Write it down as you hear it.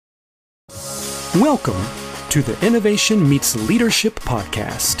Welcome to the Innovation Meets Leadership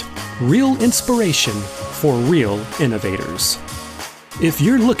podcast. Real inspiration for real innovators. If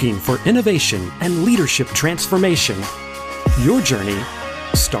you're looking for innovation and leadership transformation, your journey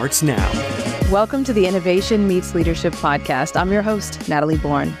starts now. Welcome to the Innovation Meets Leadership podcast. I'm your host, Natalie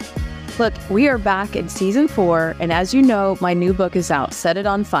Bourne. Look, we are back in season 4, and as you know, my new book is out, Set It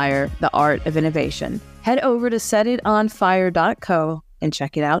On Fire, The Art of Innovation. Head over to setitonfire.co and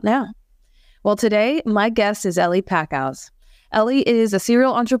check it out now. Well, today, my guest is Eli Packouz. Eli is a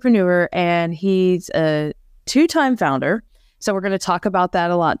serial entrepreneur, and he's a 2-time founder. So we're going to talk about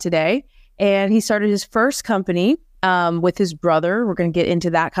that a lot today. And he started his first company with his brother. We're going to get into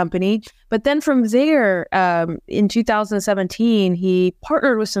that company. But then from there, in 2017, he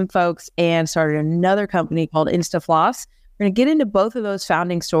partnered with some folks and started another company called InstaFloss. We're going to get into both of those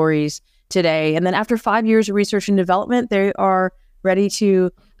founding stories today. And then after 5 years of research and development, they are ready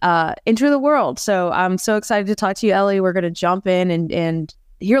to enter the world. So I'm so excited to talk to you, Eli. We're going to jump in and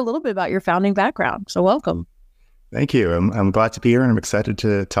hear a little bit about your founding background. So welcome. Thank you. I'm glad to be here, and I'm excited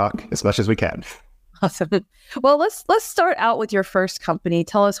to talk as much as we can. Awesome. Well, let's start out with your first company.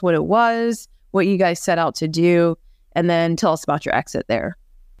 Tell us what it was, what you guys set out to do, and then tell us about your exit there.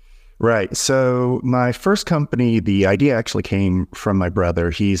 Right. So my first company, the idea actually came from my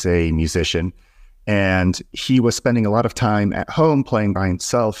brother. He's a musician, and he was spending a lot of time at home playing by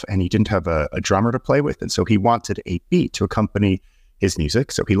himself, and he didn't have a drummer to play with. And so he wanted a beat to accompany his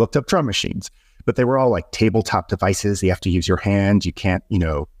music. So he looked up drum machines, but they were all like tabletop devices. You have to use your hand. You can't,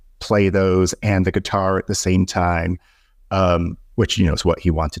 play those and the guitar at the same time, which, is what he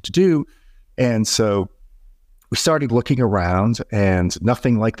wanted to do. And so we started looking around, and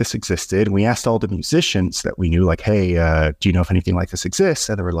nothing like this existed. And we asked all the musicians that we knew, like, hey, do you know if anything like this exists?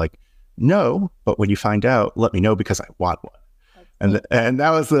 And they were like, no, but when you find out, let me know because I want one. And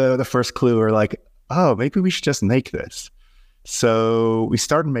that was the first clue. We're like, oh, maybe we should just make this. So we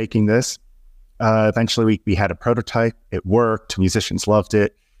started making this. Eventually, we had a prototype. It worked. Musicians loved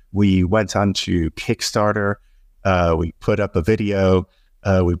it. We went on to Kickstarter. We put up a video.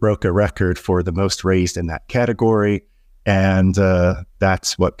 We broke a record for the most raised in that category. And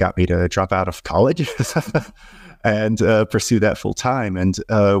that's what got me to drop out of college and pursue that full time. And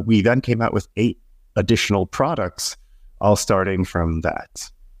we then came out with 8 additional products, all starting from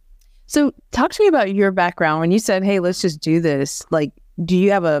that. So talk to me about your background. When you said, hey, let's just do this, like, do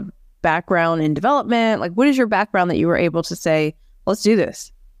you have a background in development? Like, what is your background that you were able to say, let's do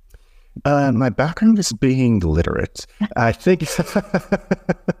this? My background is being literate. I think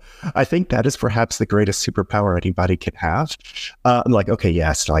that is perhaps the greatest superpower anybody can have. I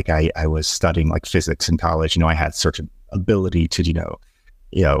was studying like physics in college. I had certain ability to,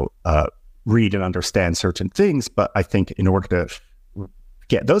 read and understand certain things. But I think in order to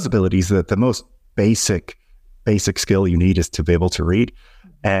get those abilities, that the most basic skill you need is to be able to read.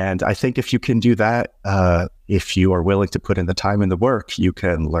 And I think if you can do that, if you are willing to put in the time and the work, you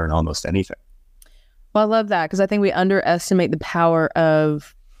can learn almost anything. Well, I love that, because I think we underestimate the power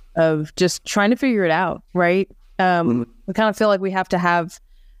of just trying to figure it out, right? We kind of feel like we have to have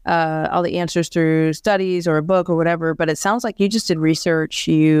all the answers through studies or a book or whatever, but it sounds like you just did research,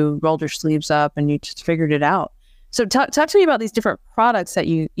 you rolled your sleeves up, and you just figured it out. So talk to me about these different products that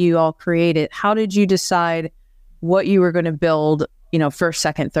you all created. How did you decide what you were going to build, first,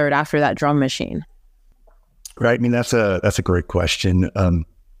 second, third after that drum machine? Right. I mean, that's a great question.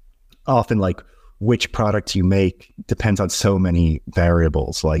 Often, like, which product you make depends on so many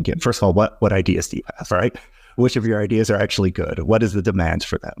variables. Like, first of all, what ideas do you have, right? Which of your ideas are actually good? What is the demand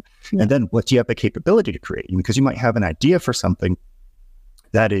for them? Yeah. And then what do you have the capability to create? Because you might have an idea for something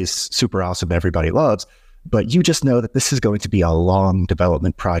that is super awesome, everybody loves, but you just know that this is going to be a long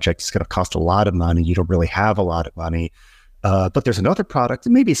development project. It's going to cost a lot of money. You don't really have a lot of money. But there's another product,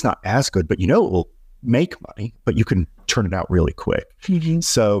 and maybe it's not as good, but it will make money, but you can turn it out really quick. Mm-hmm.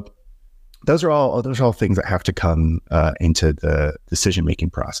 So those are all things that have to come into the decision-making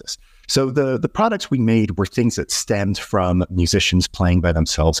process. So the products we made were things that stemmed from musicians playing by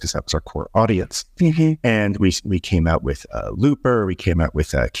themselves, because that was our core audience. Mm-hmm. And we came out with a looper, we came out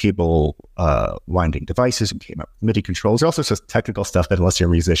with cable winding devices, we came out with MIDI controls. There's also just technical stuff that, unless you're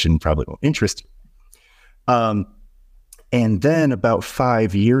a musician, probably won't interest you. And then about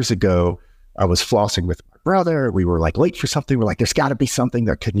 5 years ago, I was flossing with my brother. We were like late for something. We're like, there's got to be something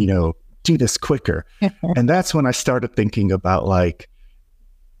that could, do this quicker. And that's when I started thinking about, like,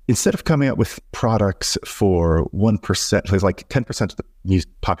 instead of coming up with products for 1%, there's like 10% of the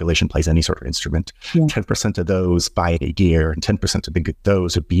population plays any sort of instrument. Yeah. 10% of those buy a gear, and 10% of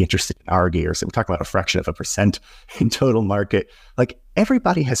those would be interested in our gear. So we're talking about a fraction of a percent in total market. Like,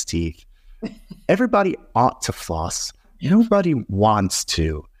 everybody has teeth. everybody ought to floss. Nobody wants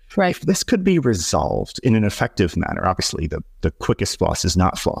to. Right. If this could be resolved in an effective manner, obviously the quickest floss is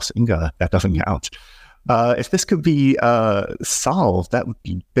not flossing. That doesn't count. If this could be solved, that would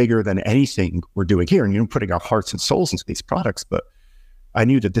be bigger than anything we're doing here. And putting our hearts and souls into these products. But I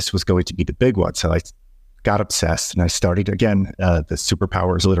knew that this was going to be the big one. So I got obsessed and I started, again, the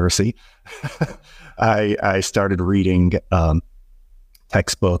superpowers literacy. I started reading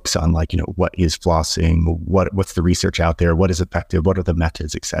textbooks on what is flossing, what's the research out there, what is effective, what are the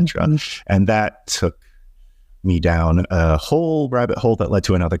methods, etc. And that took me down a whole rabbit hole that led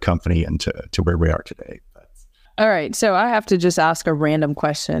to another company and to where we are today. All right. So I have to just ask a random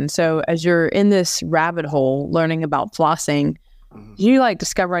question. So as you're in this rabbit hole learning about flossing, do you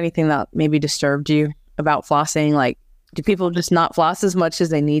discover anything that maybe disturbed you about flossing? Do people just not floss as much as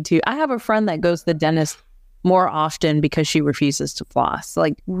they need to? I have a friend that goes to the dentist more often because she refuses to floss.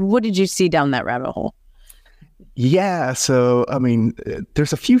 What did you see down that rabbit hole? Yeah, so I mean,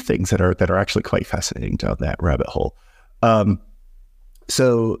 there's a few things that are actually quite fascinating down that rabbit hole.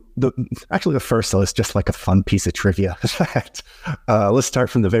 So the first is just a fun piece of trivia. Let's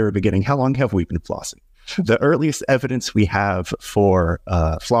start from the very beginning. How long have we been flossing? The earliest evidence we have for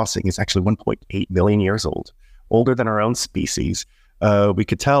flossing is actually 1.8 million years old, older than our own species. We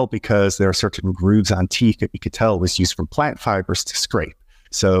could tell because there are certain grooves on teeth that we could tell was used from plant fibers to scrape.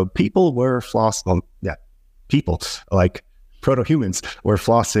 So people were flossing, people like proto-humans were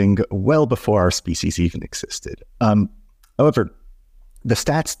flossing well before our species even existed. However, the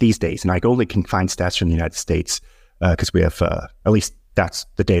stats these days, and I only can find stats from the United States because we have, at least that's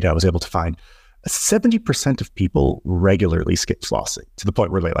the data I was able to find, 70% of people regularly skip flossing to the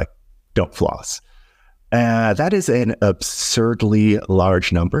point where they don't floss. That is an absurdly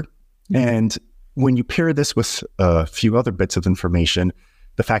large number. And when you pair this with a few other bits of information,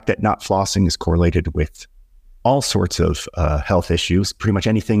 the fact that not flossing is correlated with all sorts of health issues, pretty much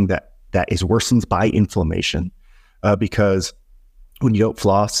anything that is worsened by inflammation, because when you don't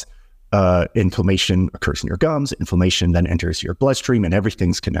floss, inflammation occurs in your gums, inflammation then enters your bloodstream, and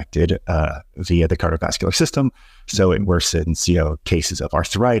everything's connected via the cardiovascular system. So it worsens, cases of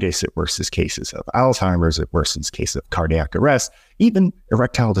arthritis, it worsens cases of Alzheimer's, it worsens cases of cardiac arrest, even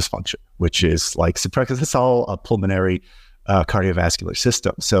erectile dysfunction, which is because it's all a pulmonary cardiovascular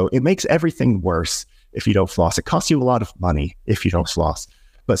system. So it makes everything worse if you don't floss. It costs you a lot of money if you don't floss,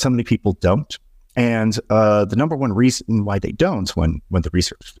 but so many people don't. And the number one reason why they don't, when the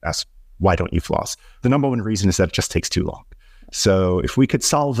research asks, why don't you floss? The number one reason is that it just takes too long. So if we could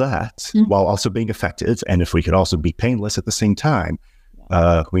solve that while also being effective, and if we could also be painless at the same time,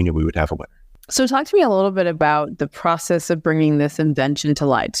 we knew we would have a winner. So talk to me a little bit about the process of bringing this invention to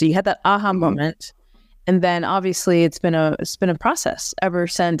light. So you had that aha moment, and then obviously it's been a process ever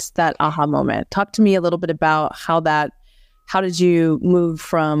since that aha moment. Talk to me a little bit about how did you move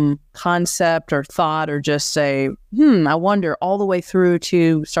from concept or thought or just say, I wonder, all the way through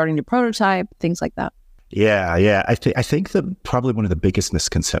to starting to prototype, things like that? Yeah. I think that probably one of the biggest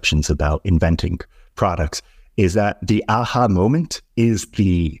misconceptions about inventing products is that the aha moment is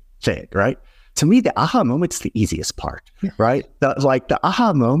the thing, right? To me, the aha moment's the easiest part, right? The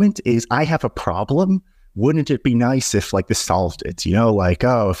aha moment is, I have a problem. Wouldn't it be nice if this solved it?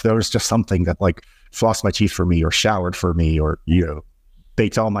 If there was just something that flossed my teeth for me or showered for me or,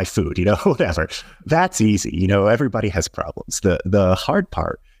 baked all my food, whatever. That's easy. Everybody has problems. The hard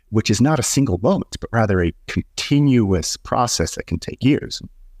part, which is not a single moment, but rather a continuous process that can take years,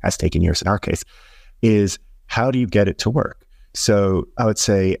 has taken years in our case, is how do you get it to work? So I would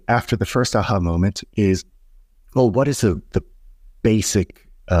say after the first aha moment is, what is the basic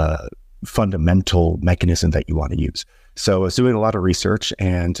fundamental mechanism that you want to use? So I was doing a lot of research,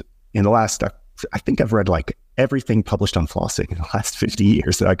 and in the last, I think I've read everything published on flossing in the last 50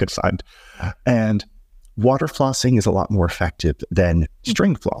 years that I could find. And water flossing is a lot more effective than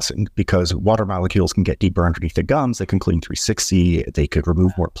string flossing because water molecules can get deeper underneath the gums. They can clean 360, they could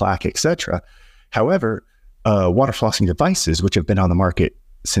remove more plaque, etc. However, water flossing devices, which have been on the market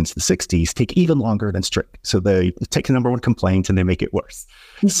since the 60s, take even longer than string. So they take the number one complaint and they make it worse.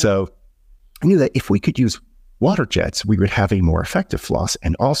 So I knew that if we could use water jets, we would have a more effective floss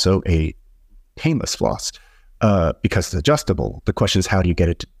and also a painless floss because it's adjustable. The question is, how do you get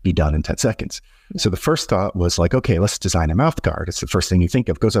it to be done in 10 seconds? So the first thought was okay, let's design a mouth guard. It's the first thing you think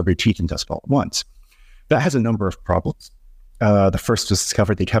of, goes over your teeth and does it all at once. That has a number of problems. The first was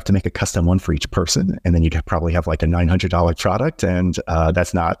discovered that you'd have to make a custom one for each person, and then you'd probably have a $900 product, and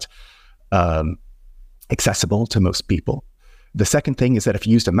that's not accessible to most people. The second thing is that if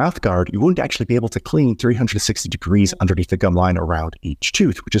you used a mouth guard, you wouldn't actually be able to clean 360 degrees underneath the gum line around each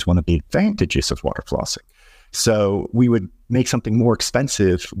tooth, which is one of the advantages of water flossing. So we would make something more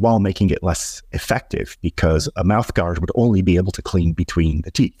expensive while making it less effective, because a mouth guard would only be able to clean between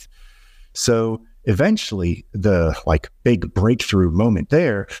the teeth. So eventually the big breakthrough moment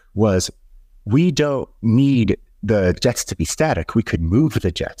there was, we don't need the jets to be static. We could move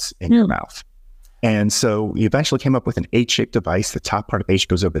the jets in your mouth. And so we eventually came up with an H-shaped device. The top part of H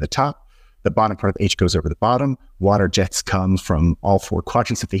goes over the top. The bottom part of H goes over the bottom. Water jets come from all four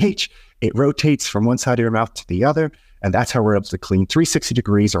quadrants of the H. It rotates from one side of your mouth to the other. And that's how we're able to clean 360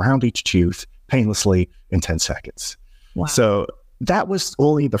 degrees around each tooth painlessly in 10 seconds. Wow. So that was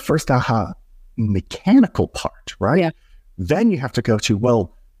only the first aha mechanical part, right? Yeah. Then you have to go to,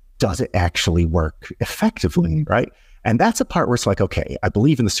 well, does it actually work effectively, right? And that's a part where it's like, okay, I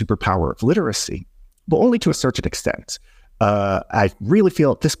believe in the superpower of literacy, but only to a certain extent. I really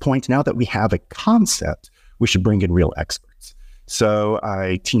feel at this point, now that we have a concept, we should bring in real experts. So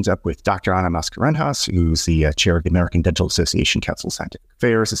I teamed up with Dr. Ana Mascarenhas, who's the chair of the American Dental Association Council of Scientific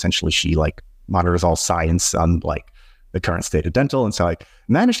Affairs. Essentially, she monitors all science on the current state of dental. And so I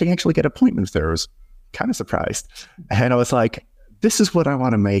managed to actually get an appointment with her. I was kind of surprised. And I was like, this is what I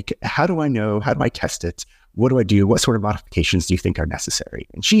want to make. How do I know? How do I test it? What do I do? What sort of modifications do you think are necessary?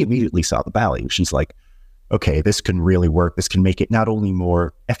 And she immediately saw the value. She's like, okay, this can really work. This can make it not only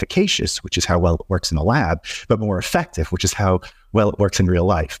more efficacious, which is how well it works in a lab, but more effective, which is how well it works in real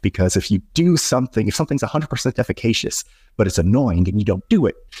life. Because if you do something, if something's 100% efficacious, but it's annoying and you don't do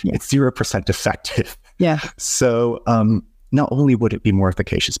it, it's 0% effective. Yeah. So not only would it be more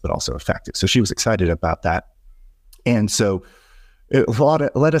efficacious, but also effective. So she was excited about that. And so it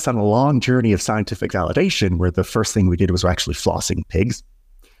led us on a long journey of scientific validation, where the first thing we did was actually flossing pigs.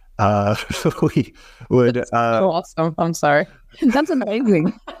 We would... awesome. I'm sorry. That's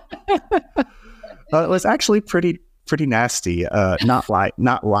amazing. It was actually pretty nasty.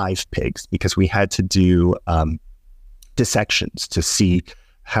 Not live pigs, because we had to do dissections to see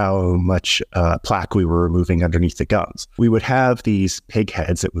how much plaque we were removing underneath the gums. We would have these pig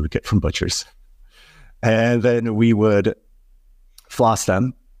heads that we would get from butchers, and then we would floss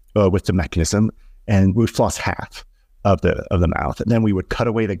them with the mechanism, and we would floss half of the mouth, and then we would cut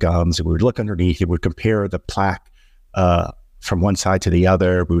away the gums, and we would look underneath, and we would compare the plaque from one side to the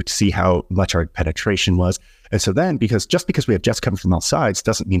other. We would see how much our penetration was. And so then, because we have jets coming from all sides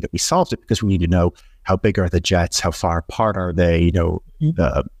doesn't mean that we solved it, because we need to know how big are the jets, how far apart are they,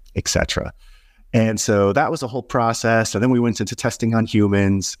 et cetera. And so that was a whole process. And then we went into testing on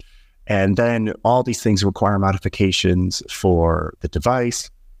humans. And then all these things require modifications for the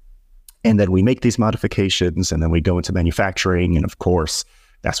device. And then we make these modifications, and then we go into manufacturing. And of course,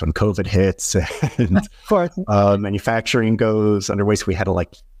 that's when COVID hits, and of course. Manufacturing goes underway. So we had to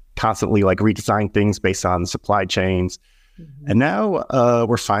constantly redesign things based on supply chains. Mm-hmm. And now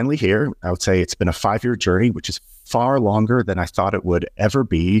we're finally here. I would say it's been a 5-year journey, which is far longer than I thought it would ever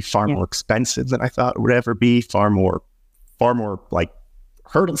be, far more expensive than I thought it would ever be, far more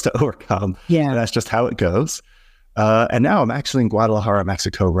hurdles to overcome. Yeah. And that's just how it goes. And now I'm actually in Guadalajara,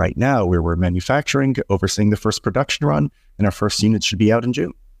 Mexico right now, where we're manufacturing, overseeing the first production run, and our first unit should be out in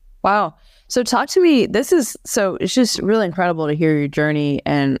June. Wow. So talk to me, it's just really incredible to hear your journey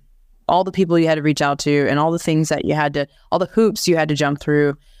and all the people you had to reach out to and all the things that all the hoops you had to jump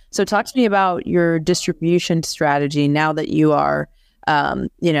through. So talk to me about your distribution strategy now that you are,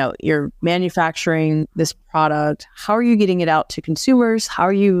 you're manufacturing this product. How are you getting it out to consumers? How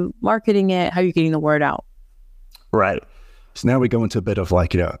are you marketing it? How are you getting the word out? Right. So now we go into a bit of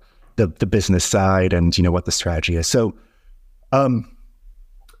the business side and, what the strategy is. So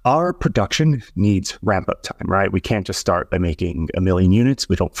our production needs ramp up time, right? We can't just start by making 1 million units.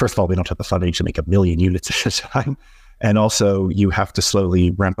 First of all, we don't have the funding to make 1 million units at a time. And also you have to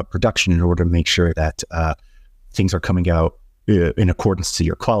slowly ramp up production in order to make sure that things are coming out in accordance to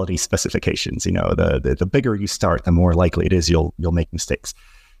your quality specifications. The bigger you start, the more likely it is you'll make mistakes.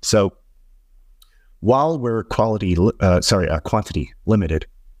 So while we're quantity limited,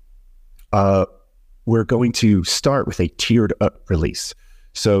 we're going to start with a tiered up release.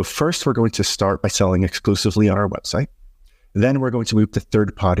 So first, we're going to start by selling exclusively on our website. Then we're going to move to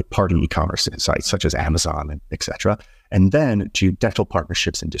third-party e-commerce sites such as Amazon, and et cetera, and then to dental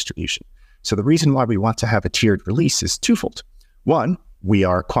partnerships and distribution. So the reason why we want to have a tiered release is twofold. One, we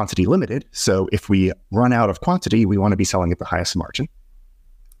are quantity limited. So if we run out of quantity, we want to be selling at the highest margin.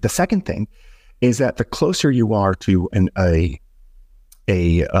 The second thing is that the closer you are to a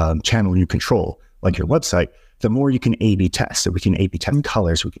channel you control, like your website, the more you can A/B test. So we can A/B test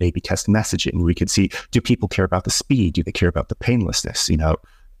colors, we can A/B test messaging. We could see, do people care about the speed? Do they care about the painlessness?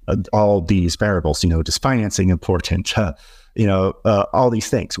 All these variables. Does financing important? All these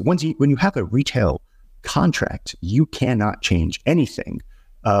things. When you have a retail contract, you cannot change anything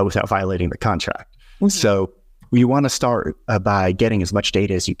without violating the contract. Mm-hmm. So you want to start by getting as much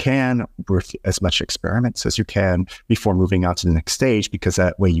data as you can, with as much experiments as you can before moving on to the next stage, because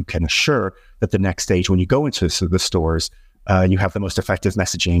that way you can assure that the next stage, when you go into the stores, you have the most effective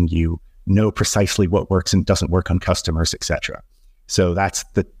messaging, you know precisely what works and doesn't work on customers, etc. So that's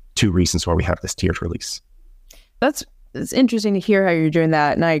the two reasons why we have this tiered release. It's interesting to hear how you're doing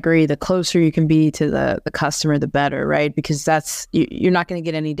that. And I agree, the closer you can be to the customer, the better, right? Because you're not going to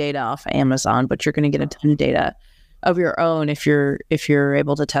get any data off of Amazon, but you're going to get a ton of data of your own if you're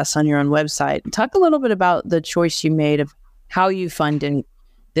able to test on your own website. Talk a little bit about the choice you made of how you funded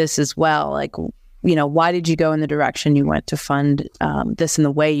this as well. Like, why did you go in the direction you went to fund this and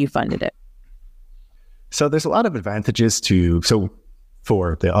the way you funded it? So there's a lot of advantages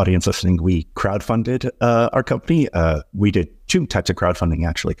for the audience listening, we crowdfunded our company. We did two types of crowdfunding,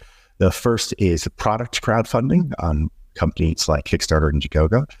 actually. The first is product crowdfunding on companies like Kickstarter and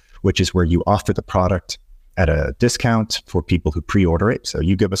Indiegogo, which is where you offer the product at a discount for people who pre-order it. So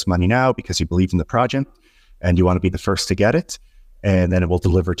you give us money now because you believe in the project and you want to be the first to get it. And then it will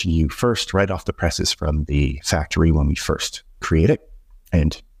deliver to you first, right off the presses from the factory when we first create it.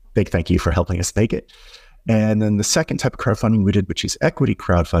 And big thank you for helping us make it. And then the second type of crowdfunding we did, which is equity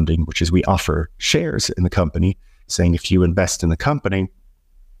crowdfunding, which is we offer shares in the company, saying if you invest in the company,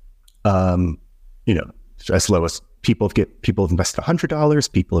 as low as people have invested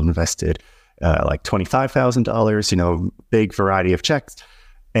 $100, people have invested like $25,000, big variety of checks,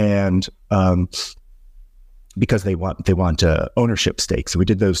 and because they want ownership stakes. So we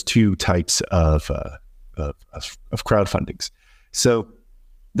did those two types of crowdfundings. So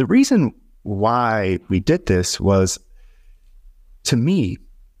the reason why we did this was, to me,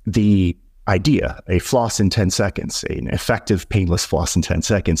 the idea, a floss in 10 seconds, an effective, painless floss in 10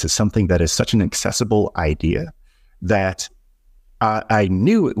 seconds, is something that is such an accessible idea that I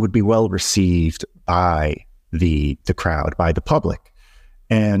knew it would be well received by the crowd, by the public.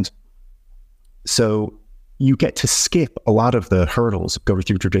 And so you get to skip a lot of the hurdles of going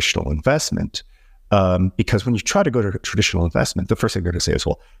through traditional investment. Because when you try to go to traditional investment, the first thing they're going to say is,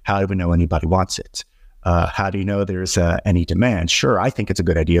 well, how do we know anybody wants it? How do you know there's any demand? Sure, I think it's a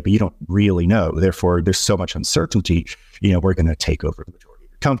good idea, but you don't really know. Therefore, there's so much uncertainty. We're going to take over the majority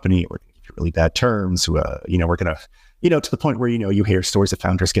of the company. We're going to give you really bad terms. We're going to, to the point where, you hear stories of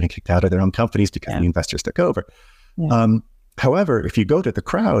founders getting kicked out of their own companies because the investors took over. Yeah. However, if you go to the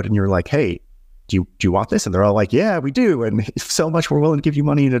crowd and you're like, hey, do you want this? And they're all like, yeah, we do. And so much we're willing to give you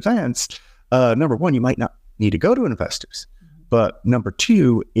money in advance. Number one, you might not need to go to investors. But number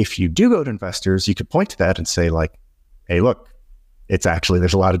two, if you do go to investors, you could point to that and say like, hey, look,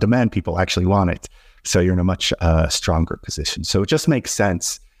 there's a lot of demand. People actually want it. So you're in a much stronger position. So it just makes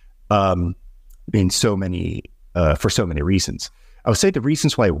sense for so many reasons. I would say the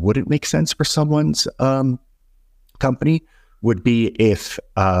reasons why it wouldn't make sense for someone's company would be if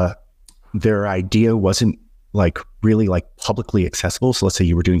their idea wasn't really publicly accessible. So let's say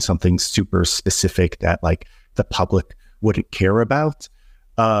you were doing something super specific that the public wouldn't care about,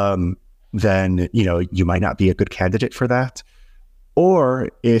 then, you might not be a good candidate for that. Or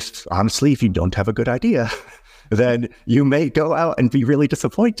if you don't have a good idea, then you may go out and be really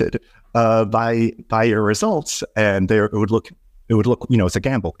disappointed by your results. And it would look, it's a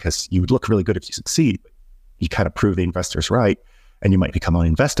gamble because you would look really good if you succeed. You kind of prove the investors right, and you might become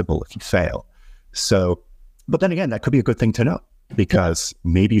uninvestable if you fail. So, but then again, that could be a good thing to know, because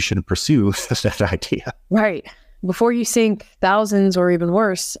maybe you shouldn't pursue that idea. Right. Before you sink thousands or even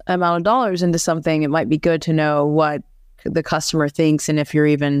worse amount of dollars into something, it might be good to know what the customer thinks and if you're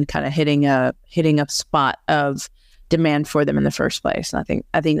even kind of hitting a spot of demand for them in the first place. And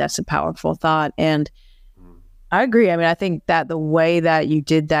I think that's a powerful thought. And I agree. I mean, I think that the way that you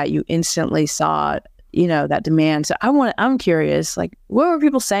did that, you instantly saw, that demand. So I'm curious, what were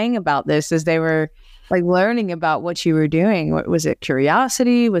people saying about this as they were learning about what you were doing? Was it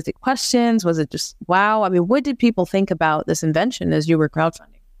curiosity? Was it questions? Was it just, wow? I mean, what did people think about this invention as you were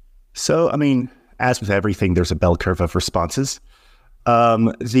crowdfunding? So, I mean, as with everything, there's a bell curve of responses. I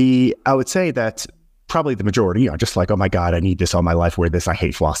would say that probably the majority are just like, oh my God, I need this all my life. Wear this. I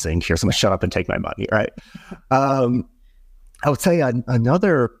hate flossing. Here's someone shut up and take my money. Right. I would say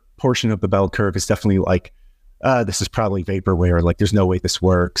another portion of the bell curve is definitely this is probably vaporware. Like, there's no way this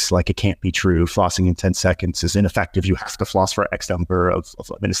works. Like, it can't be true. Flossing in 10 seconds is ineffective. You have to floss for X number of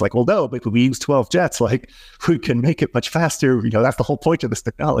minutes. Like, well, no, but we use 12 jets. Like, we can make it much faster. That's the whole point of this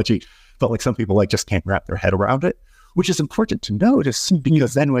technology. But like, some people like just can't wrap their head around it, which is important to notice,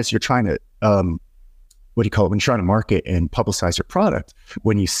 because then as you're trying to, when you're trying to market and publicize your product,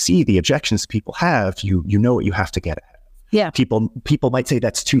 when you see the objections people have, you know what you have to get ahead of. Yeah. People might say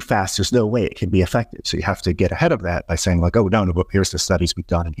that's too fast. There's no way it can be effective. So you have to get ahead of that by saying like, oh, no, but here's the studies we've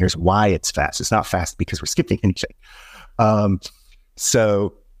done and here's why it's fast. It's not fast because we're skipping anything.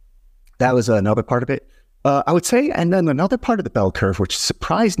 So that was another part of it. I would say, and then another part of the bell curve, which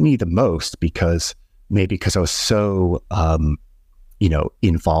surprised me the most because I was so,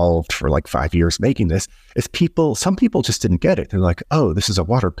 involved for like 5 years making this, is some people just didn't get it. They're like, oh, this is a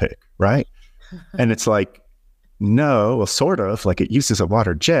water pick, right? And it's like, no, well, sort of. Like, it uses a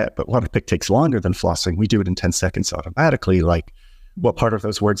water jet, but water pick takes longer than flossing. We do it in 10 seconds automatically. Like, what part of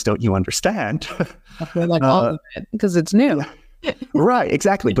those words don't you understand? I feel like all of it, because it's new. Right,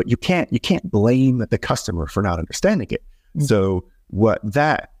 exactly. But you can't blame the customer for not understanding it. Mm-hmm. So what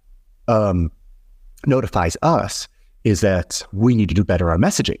that notifies us is that we need to do better on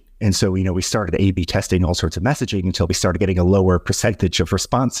messaging. And so, we started A/B testing all sorts of messaging until we started getting a lower percentage of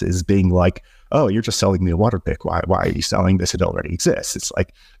responses being like, oh, you're just selling me a water pick. Why are you selling this? It already exists. It's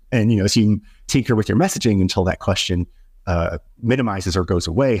like, and, so you can tinker with your messaging until that question minimizes or goes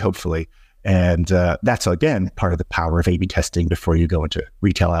away, hopefully. And that's, again, part of the power of A/B testing before you go into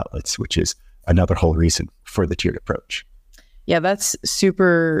retail outlets, which is another whole reason for the tiered approach. Yeah, that's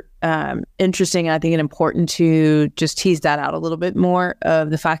super interesting. I think it's important to just tease that out a little bit more, of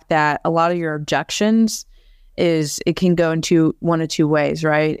the fact that a lot of your objections it can go into one of two ways,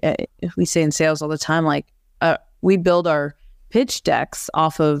 right? We say in sales all the time, like, we build our pitch decks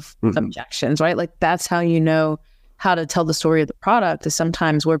off of objections, right? Like, that's how you know how to tell the story of the product, is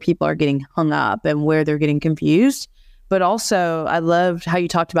sometimes where people are getting hung up and where they're getting confused. But also, I loved how you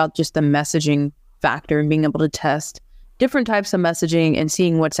talked about just the messaging factor and being able to test different types of messaging and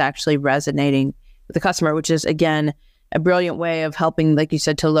seeing what's actually resonating with the customer, which is, again, a brilliant way of helping, like you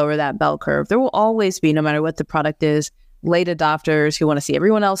said, to lower that bell curve. There will always be, no matter what the product is, late adopters who want to see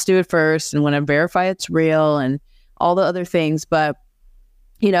everyone else do it first and want to verify it's real and all the other things. But,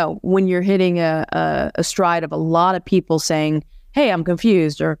 when you're hitting a stride of a lot of people saying, hey, I'm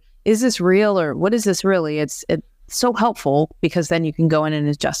confused, or is this real, or what is this really? It's so helpful, because then you can go in and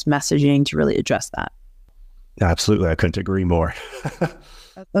adjust messaging to really address that. Absolutely. I couldn't agree more.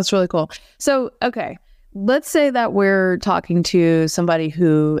 That's really cool. So, okay, let's say that we're talking to somebody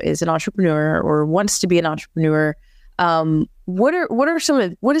who is an entrepreneur or wants to be an entrepreneur. What is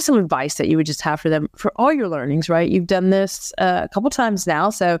some advice that you would just have for them for all your learnings, right? You've done this a couple times now.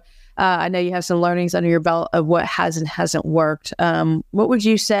 So I know you have some learnings under your belt of what has and hasn't worked. What would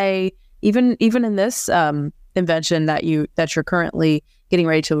you say, even in this invention that you're currently getting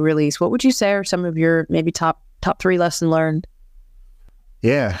ready to release, what would you say are some of your maybe top 3 lessons learned?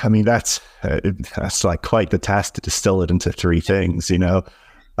 Yeah, I mean, that's like quite the task to distill it into 3 things.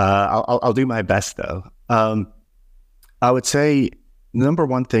 I'll do my best though. I would say, number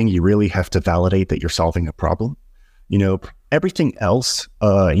one thing, you really have to validate that you're solving a problem. Everything else,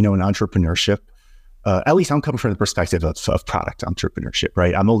 in entrepreneurship, at least I'm coming from the perspective of product entrepreneurship,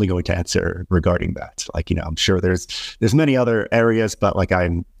 right? I'm only going to answer regarding that. Like, I'm sure there's many other areas, but like,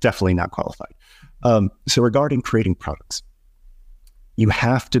 I'm definitely not qualified. So regarding creating products, you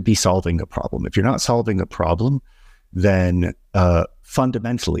have to be solving a problem. If you're not solving a problem, then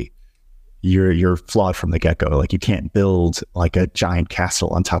fundamentally, you're flawed from the get-go. Like, you can't build like a giant castle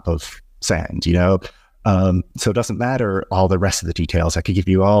on top of sand, so it doesn't matter all the rest of the details. I could give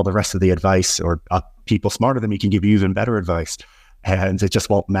you all the rest of the advice, or people smarter than me can give you even better advice, and it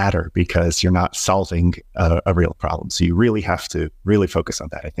just won't matter because you're not solving a real problem. So you really have to really focus on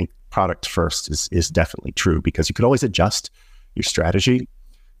that. I think product first is definitely true, because you could always adjust your strategy.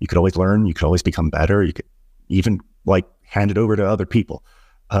 You could always learn. You could always become better. You could even like hand it over to other people.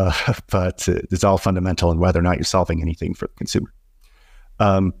 But it's all fundamental in whether or not you're solving anything for the consumer.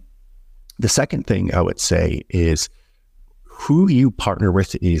 The second thing I would say is who you partner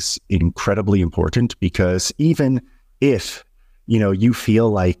with is incredibly important, because even if, you feel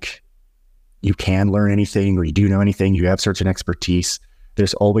like you can learn anything or you do know anything, you have certain expertise,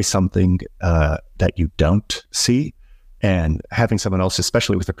 there's always something that you don't see. And having someone else,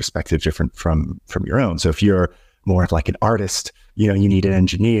 especially with a perspective different from your own. So if you're more of like an artist, you need an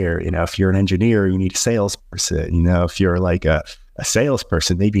engineer. If you're an engineer, you need a salesperson. If you're like a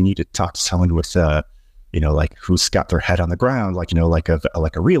salesperson, maybe you need to talk to someone with, like who's got their head on the ground, like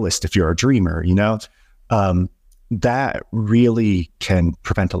a realist if you're a dreamer, that really can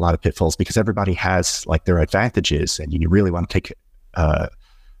prevent a lot of pitfalls because everybody has like their advantages and you really want to take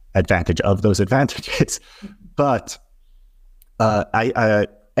advantage of those advantages. But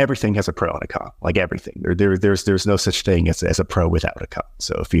everything has a pro and a con, like everything. There's no such thing as a pro without a con.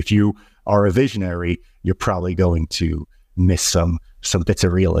 So if you are a visionary, you're probably going to miss some bits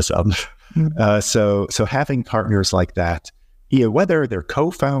of realism. So having partners like that, whether they're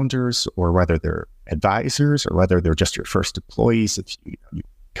co-founders or whether they're advisors or whether they're just your first employees, if you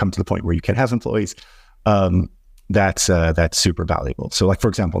come to the point where you can have employees, that's super valuable. So like, for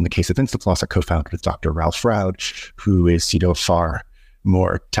example, in the case of Instafloss, our co-founder is Dr. Ralph Froud, who is, far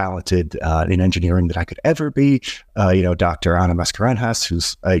more talented in engineering than I could ever be. Dr. Ana Mascarenhas,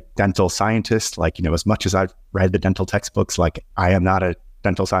 who's a dental scientist. Like, as much as I've read the dental textbooks, like I am not a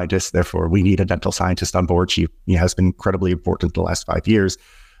dental scientist, therefore we need a dental scientist on board. She has been incredibly important the last 5 years.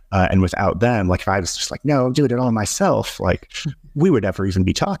 And without them, like if I was just like, no, I'm doing it all myself, like we would never even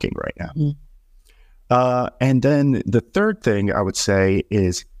be talking right now. And then the third thing I would say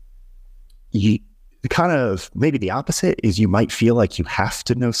is kind of maybe the opposite is you might feel like you have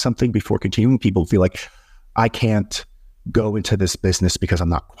to know something before continuing. People feel like I can't go into this business because I'm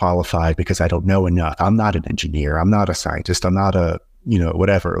not qualified, because I don't know enough. I'm not an engineer. I'm not a scientist. I'm not a,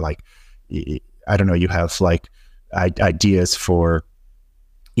 whatever. Like, I don't know, you have like ideas for,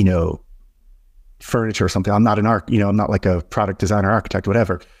 furniture or something. I'm not an I'm not like a product designer, architect,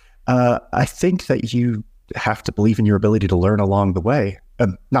 whatever. I think that you have to believe in your ability to learn along the way.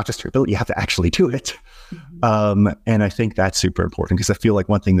 Not just your ability, you have to actually do it. And I think that's super important because I feel like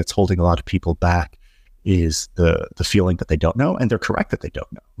one thing that's holding a lot of people back is the feeling that they don't know, and they're correct that they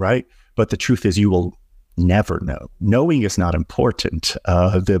don't know, right? But the truth is you will never know. Knowing is not important.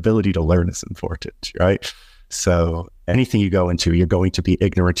 The ability to learn is important, right? So anything you go into, you're going to be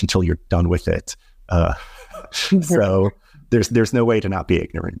ignorant until you're done with it. So there's no way to not be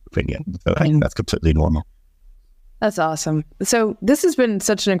ignorant in it. So I think that's completely normal. That's awesome. So this has been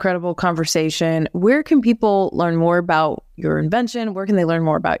such an incredible conversation. Where can people learn more about your invention? Where can they learn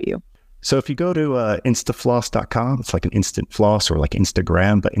more about you? So if you go to instafloss.com, it's like an instant floss or like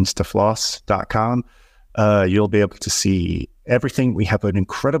Instagram, but instafloss.com, you'll be able to see everything. We have an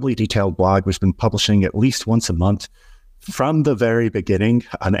incredibly detailed blog we've been publishing at least once a month from the very beginning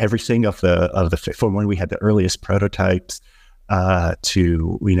on everything from when we had the earliest prototypes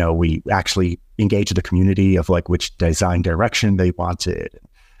to, we actually engage the community of like which design direction they wanted,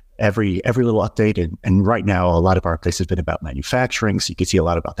 every little update. And right now, a lot of our updates have been about manufacturing. So you can see a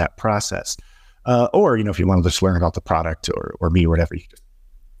lot about that process. Or, if you want to just learn about the product or me or whatever, you just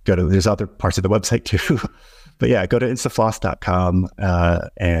there's other parts of the website too. But yeah, go to instafloss.com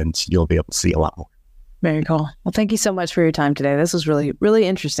and you'll be able to see a lot more. Very cool. Well, thank you so much for your time today. This was really, really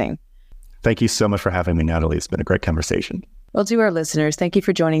interesting. Thank you so much for having me, Natalie. It's been a great conversation. Well, to our listeners, thank you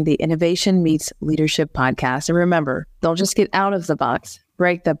for joining the Innovation Meets Leadership podcast. And remember, don't just get out of the box,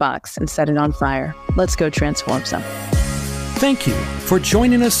 break the box and set it on fire. Let's go transform some. Thank you for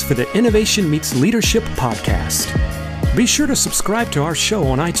joining us for the Innovation Meets Leadership podcast. Be sure to subscribe to our show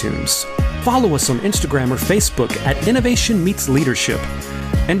on iTunes. Follow us on Instagram or Facebook at Innovation Meets Leadership.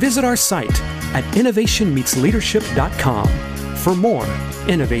 And visit our site at innovationmeetsleadership.com for more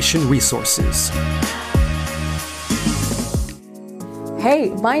innovation resources.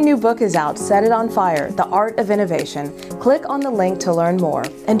 Hey, my new book is out, Set It on Fire, The Art of Innovation. Click on the link to learn more.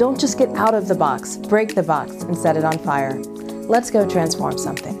 And don't just get out of the box, break the box and set it on fire. Let's go transform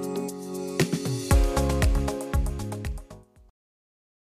something.